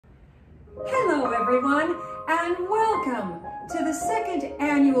Hello everyone, and welcome to the second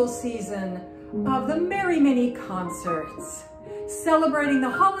annual season of the Merry Mini Concerts, celebrating the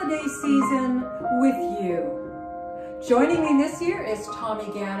holiday season with you. Joining me this year is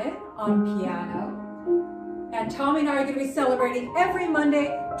Tommy Gannon on piano, and Tommy and I are going to be celebrating every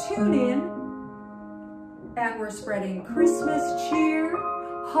Monday. Tune in, and we're spreading Christmas cheer,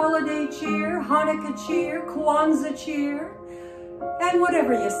 holiday cheer, Hanukkah cheer, Kwanzaa cheer, and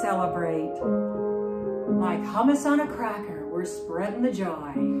whatever you celebrate. Like hummus on a cracker, we're spreading the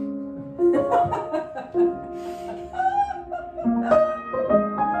joy.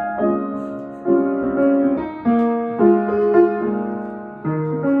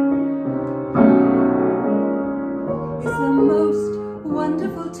 It's the most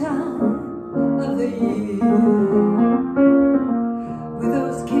wonderful time of the year, with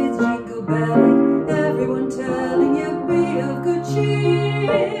those kids jingle belling, everyone telling you be of good cheer.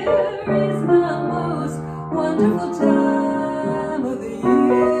 It's the most wonderful time of the year.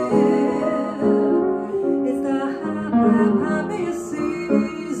 It's the happiest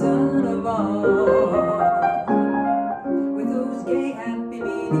season of all, with those gay happy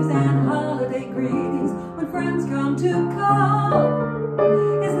meetings and holiday greetings when friends come to call.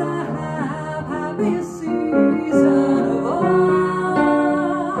 It's the happiest season of all.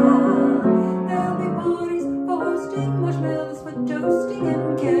 There'll be parties for hosting, marshmallows for toasting,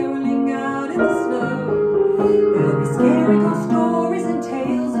 and caroling out in the snow. There'll be scary ghost stories and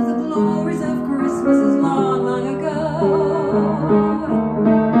tales of the glories of Christmases long, long ago.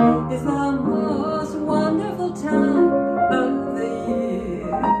 It's the most wonderful time of the year.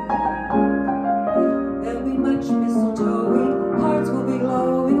 There'll be much mistletoeing, hearts will be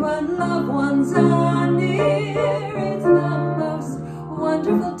glowing when loved ones are near. It's the most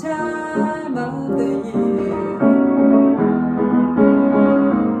wonderful time of the year.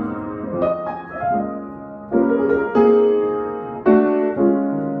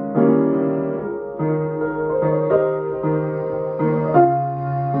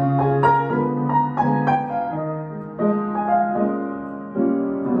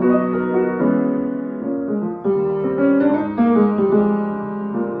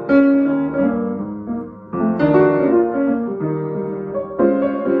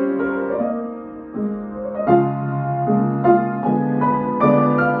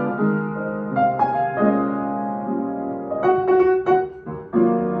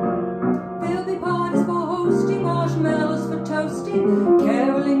 Marshmallows for toasting,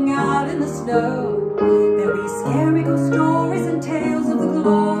 caroling out in the snow. There'll be scary ghost stories and tales of the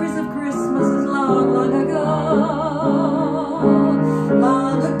glories of Christmases long, long ago.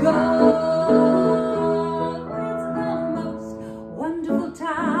 Long ago. It's the most wonderful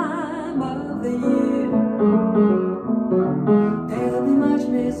time of the year. There'll be much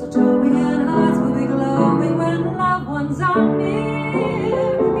mistletoeing and hearts will be glowing when loved ones are near.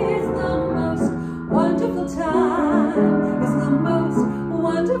 It's the most wonderful time. It's the most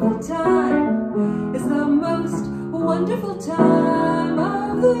wonderful time. It's the most wonderful time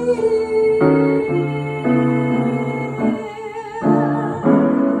of the year.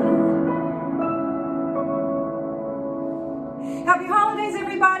 Happy holidays,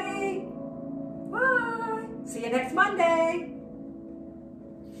 everybody. Bye. See you next Monday.